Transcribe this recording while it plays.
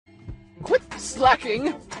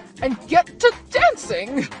slacking and get to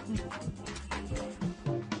dancing!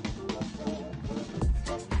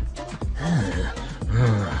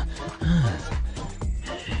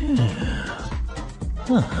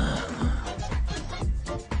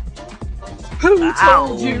 Who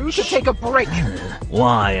told you to take a break?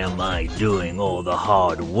 Why am I doing all the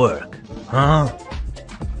hard work, huh?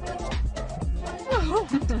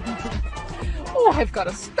 Oh, I've got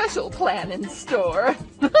a special plan in store.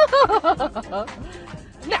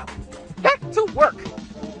 Now, back to work.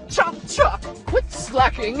 Chop chop, quit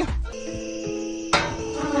slacking.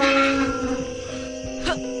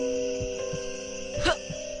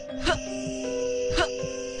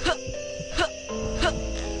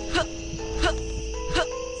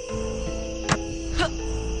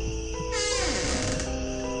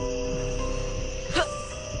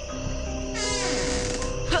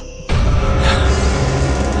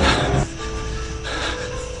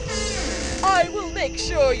 I will make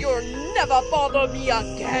sure you'll never bother me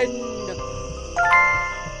again.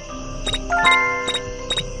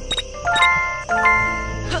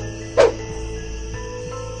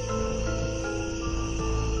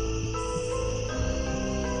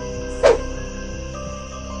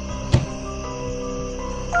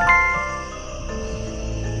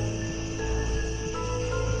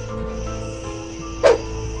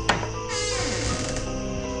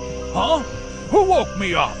 Huh? Who woke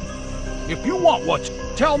me up? If you want what's,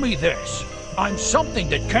 tell me this. I'm something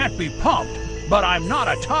that can't be pumped, but I'm not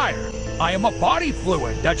a tire. I am a body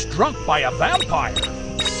fluid that's drunk by a vampire.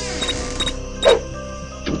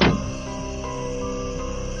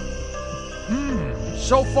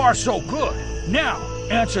 So far so good. Now,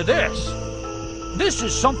 answer this. This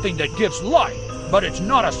is something that gives light, but it's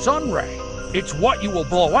not a sun ray. It's what you will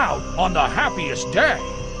blow out on the happiest day.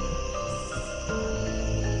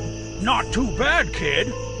 Not too bad,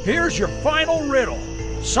 kid. Here's your final riddle.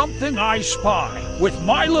 Something I spy with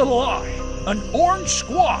my little eye. An orange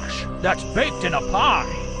squash that's baked in a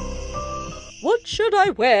pie. What should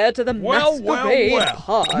I wear to the masquerade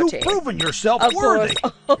party? You've proven yourself Of worthy.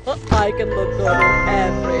 course, I can look good in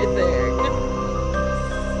everything.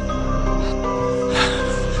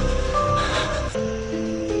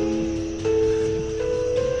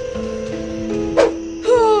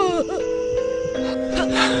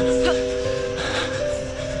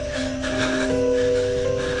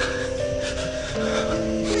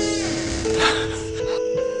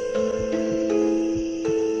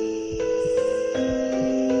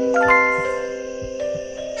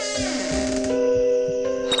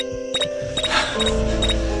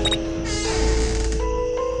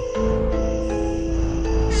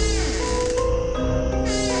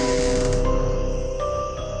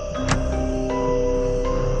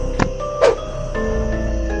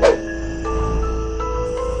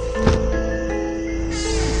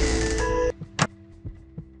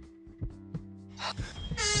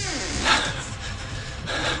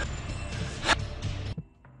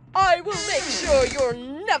 I will make sure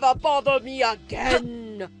you'll never bother me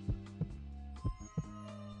again.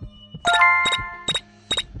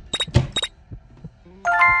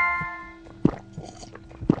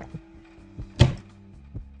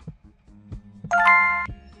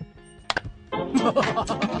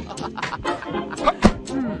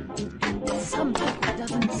 Something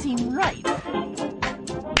doesn't seem right.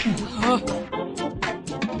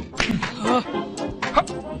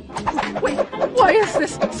 Wait, why is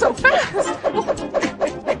this so fast?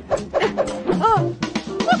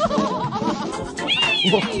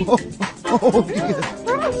 Oh, dear.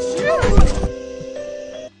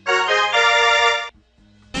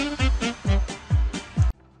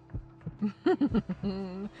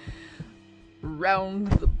 Round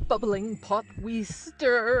the bubbling pot we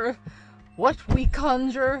stir. What we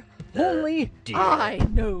conjure, only dear, I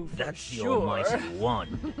know for That's the sure. almighty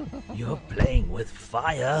one. You're playing with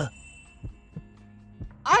fire.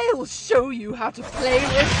 I'll show you how to play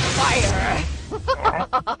with fire.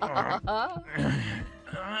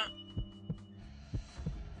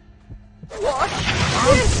 What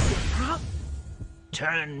is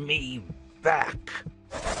Turn me back.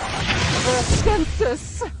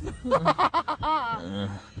 Census?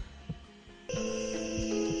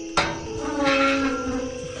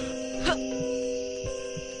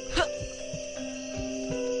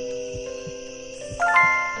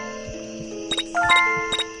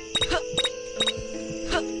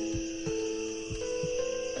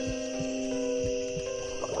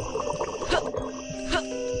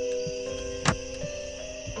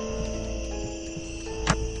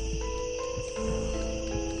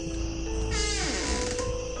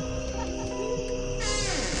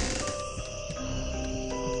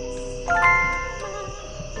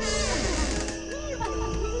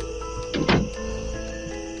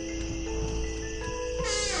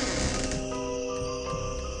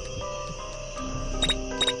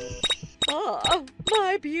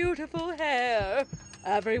 beautiful hair.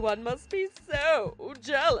 Everyone must be so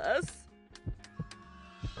jealous.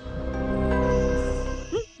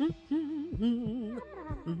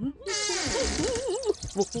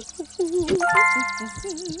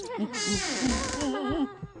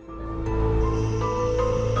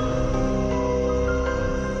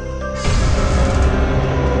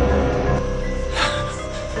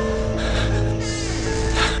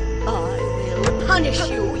 Punish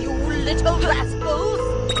you, you little rascals!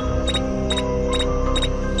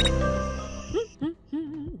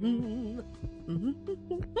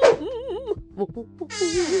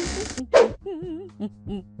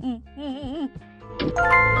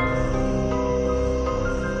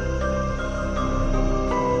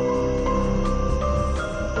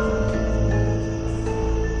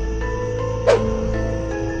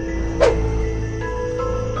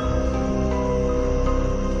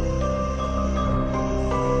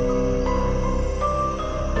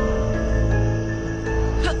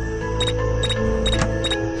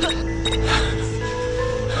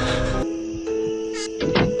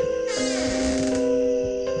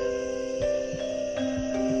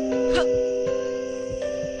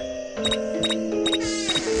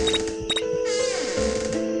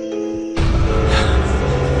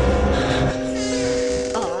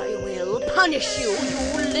 Punish you,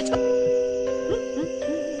 you little...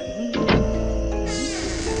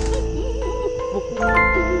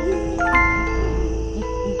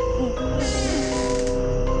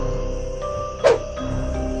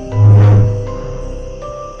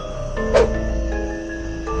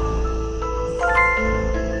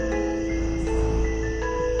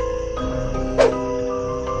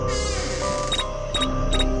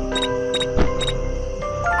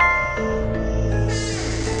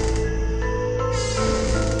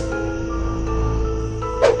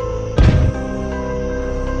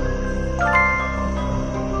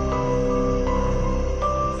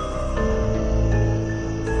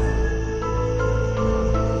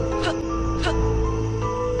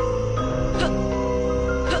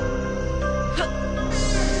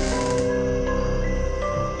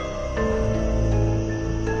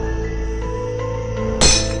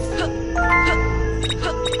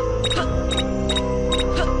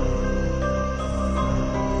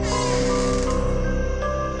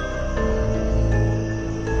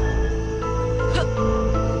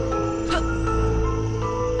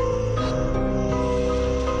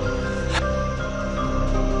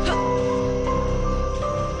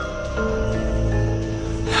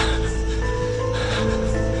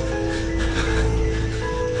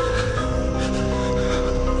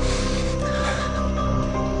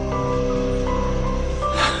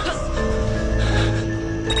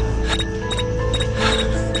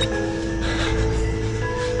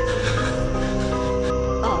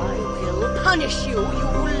 Punish you, you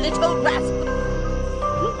little rascal!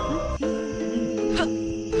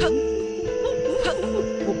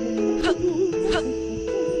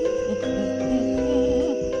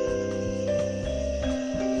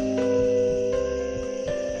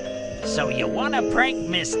 So you wanna prank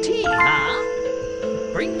Miss T,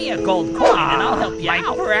 huh? Bring me a gold coin and I'll help you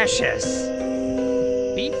out. My precious.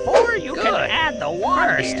 Before you can add the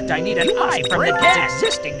wand in, I need an eye from the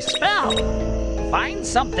existing spell. Find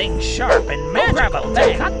something sharp and magical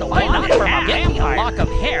to cut the wand from a get me a lock of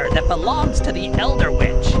hair that belongs to the Elder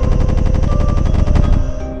Witch.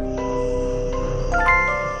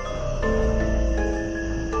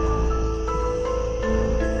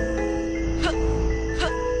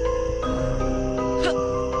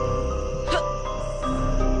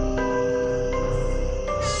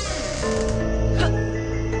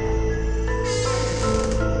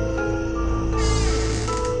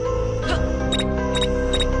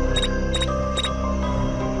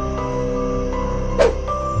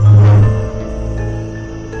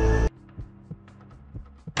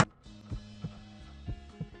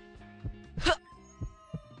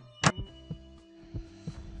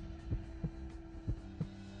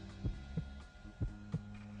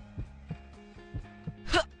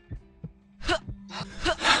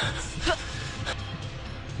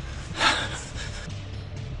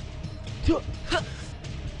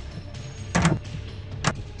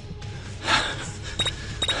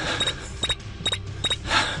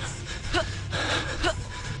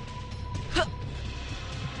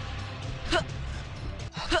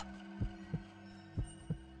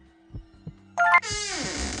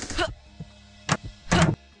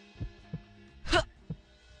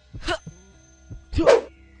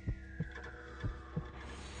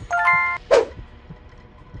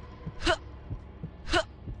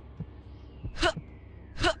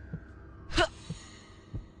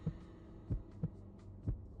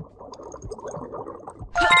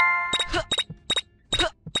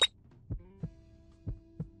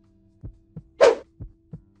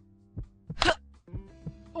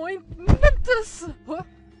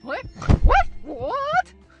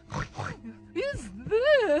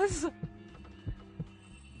 is.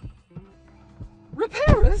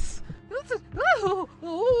 Repairus?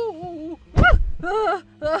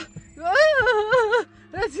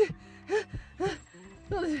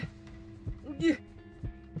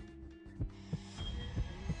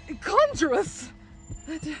 Conjurus?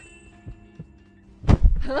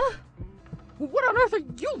 Huh? What on earth are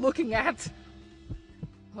you looking at?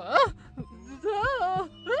 Huh?